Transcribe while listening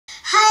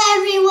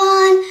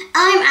everyone,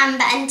 I'm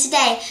Amber and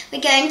today we're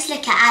going to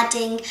look at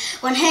adding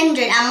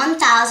 100 and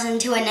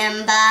 1000 to a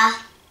number.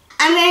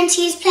 I'm going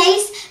to use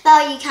place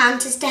value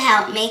counters to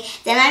help me,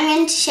 then I'm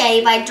going to show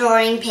you by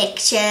drawing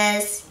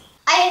pictures.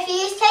 I have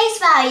used place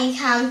value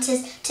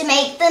counters to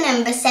make the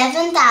number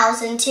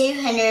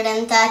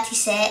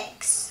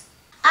 7,236.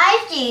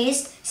 I've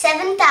used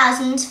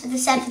 7,000s for the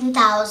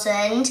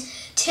 7,000,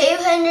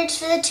 200s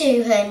for the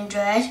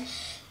 200,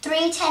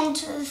 3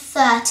 10s for the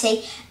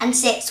 30 and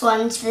 6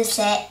 ones for the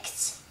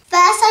 6.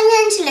 First I'm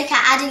going to look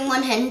at adding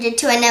 100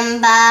 to a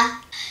number.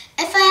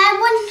 If I add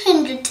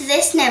 100 to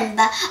this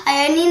number,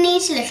 I only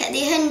need to look at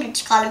the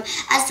hundreds column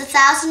as the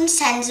thousands,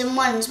 tens and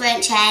ones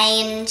won't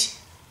change.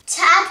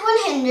 To add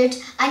 100,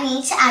 I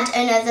need to add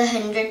another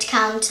 100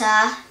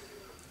 counter.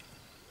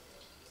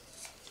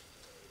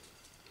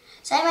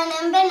 So my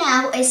number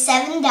now is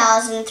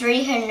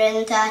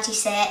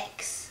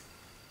 7,336.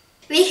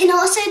 We can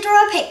also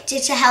draw a picture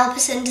to help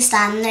us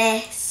understand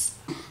this.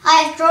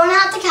 I have drawn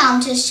out the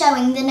counters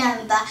showing the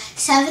number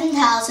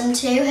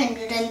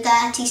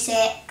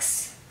 7,236.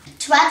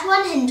 To add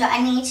 100, I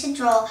need to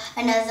draw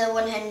another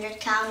 100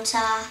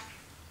 counter,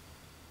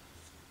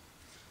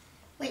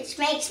 which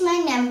makes my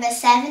number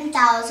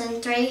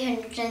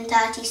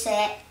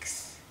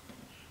 7,336.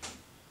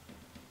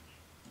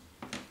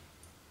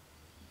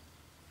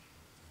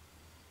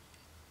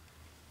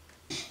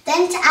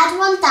 Then to add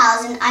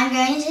 1,000, I'm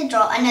going to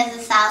draw another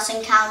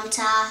 1,000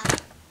 counter,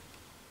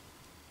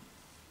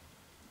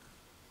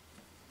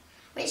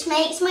 which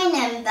makes my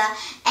number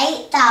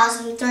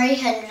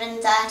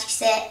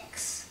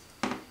 8,336.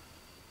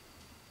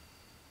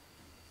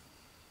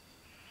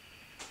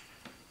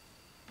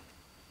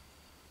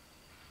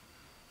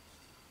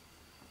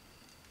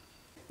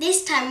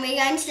 This time we're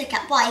going to look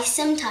at why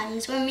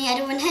sometimes when we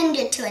add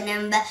 100 to a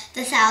number,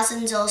 the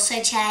thousands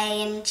also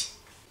change.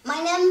 My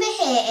number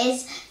here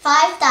is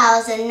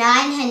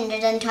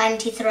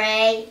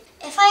 5,923.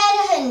 If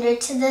I add 100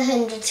 to the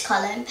hundreds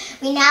column,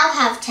 we now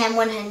have 10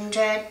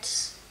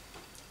 100s.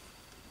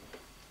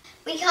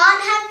 We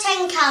can't have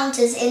 10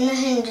 counters in the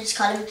hundreds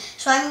column,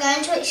 so I'm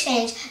going to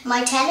exchange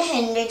my 10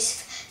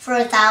 hundreds for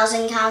a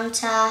 1,000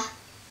 counter.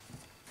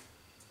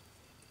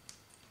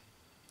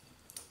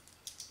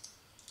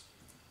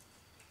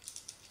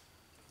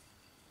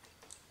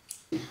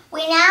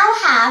 We now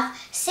have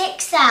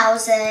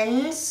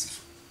 6,000s,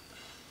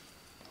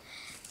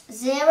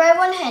 0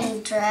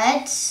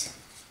 100s,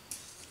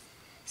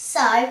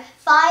 so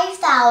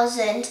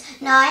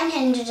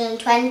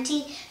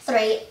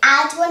 5,923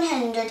 add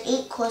 100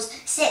 equals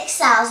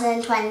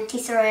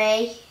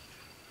 6,023.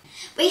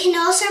 We can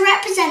also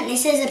represent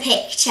this as a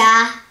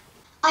picture.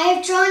 I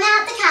have drawn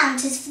out the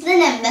counters for the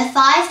number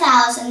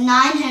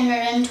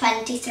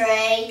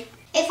 5,923.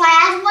 If I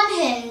add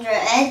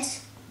 100,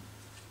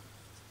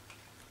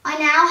 I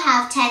now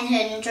have 10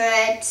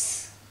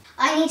 hundreds.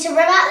 I need to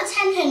rub out the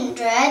 10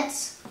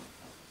 hundreds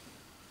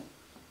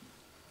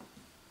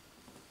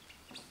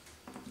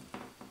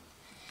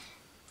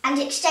and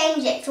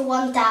exchange it for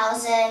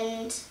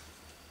 1,000.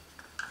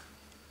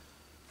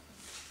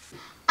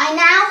 I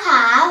now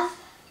have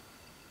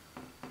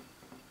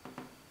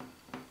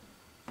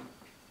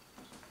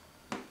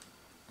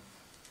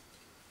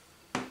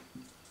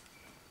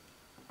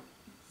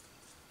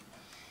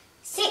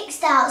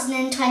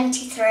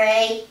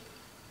 6,023.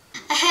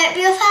 I hope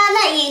you found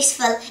that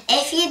useful.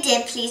 If you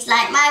did, please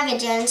like my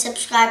video and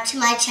subscribe to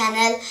my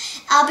channel.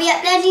 I'll be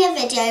uploading a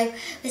video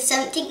with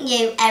something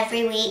new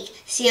every week.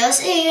 See you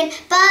soon.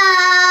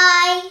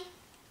 Bye!